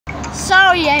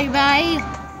sorry, everybody.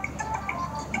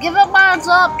 Give a thumbs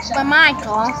up for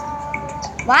Michael.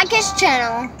 Like his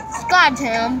channel. Subscribe to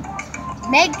him.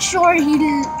 Make sure he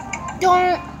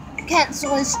don't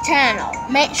cancel his channel.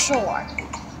 Make sure.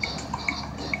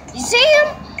 You see him?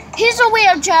 He's a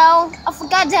wheelchair. I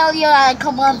forgot to tell you a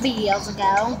couple of videos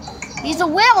ago. He's a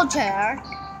wheelchair.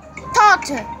 Talk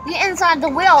to him. You're inside the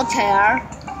wheelchair.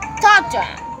 Talk to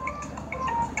him.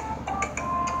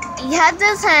 He has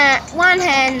his hand, one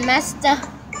hand messed up,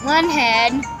 one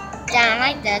hand down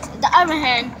like this, the other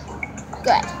hand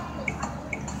good.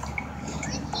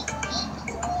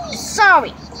 Sorry,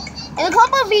 in a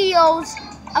couple of videos,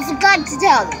 I forgot to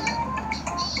tell you.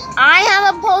 I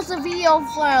haven't posted a video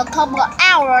for a couple of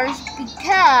hours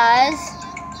because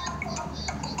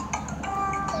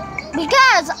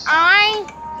I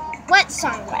went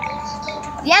somewhere.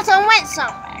 Yes, I went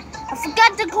somewhere. I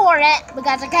forgot to record it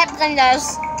because I kept doing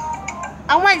this.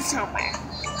 I went somewhere.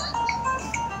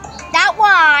 That's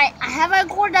why I haven't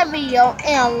recorded a video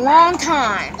in a long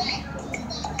time.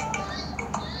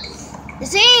 You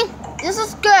see, this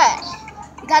is good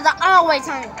because I'm always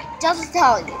hungry. Just to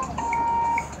tell you.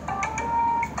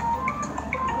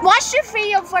 Watch the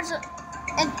video first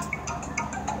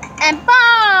and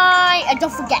bye. And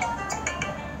don't forget,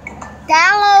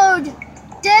 download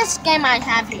this game I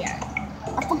have here.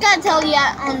 I forgot to tell you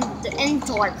on the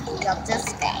intro of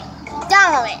this game.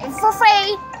 Download it. It's for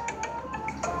free.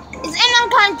 It's in our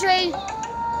country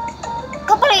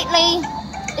completely.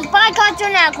 It's by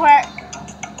Cartoon Network.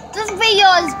 This video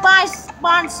is by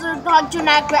sponsored Cartoon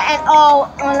Network and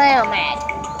Unlimited,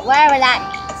 whatever that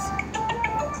means.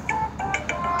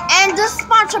 And this is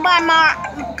sponsored by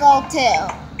Marco too.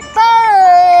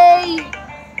 Bye.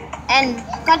 And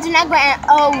Cartoon Network and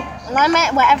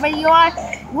Unlimited, wherever you are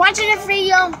watching this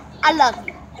video, I love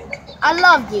you. I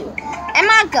love you. And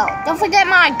Michael, don't forget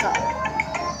Michael.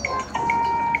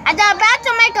 I'm about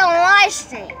to make a live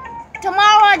stream.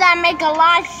 Tomorrow I'm make a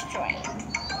live stream.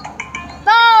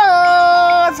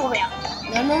 Bye for real.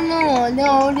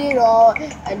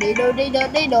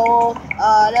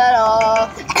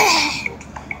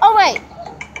 Oh wait.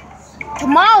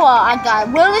 Tomorrow I got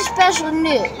really special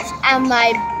news and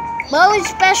my really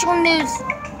special news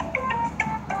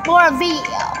for a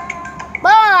video.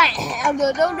 Bye.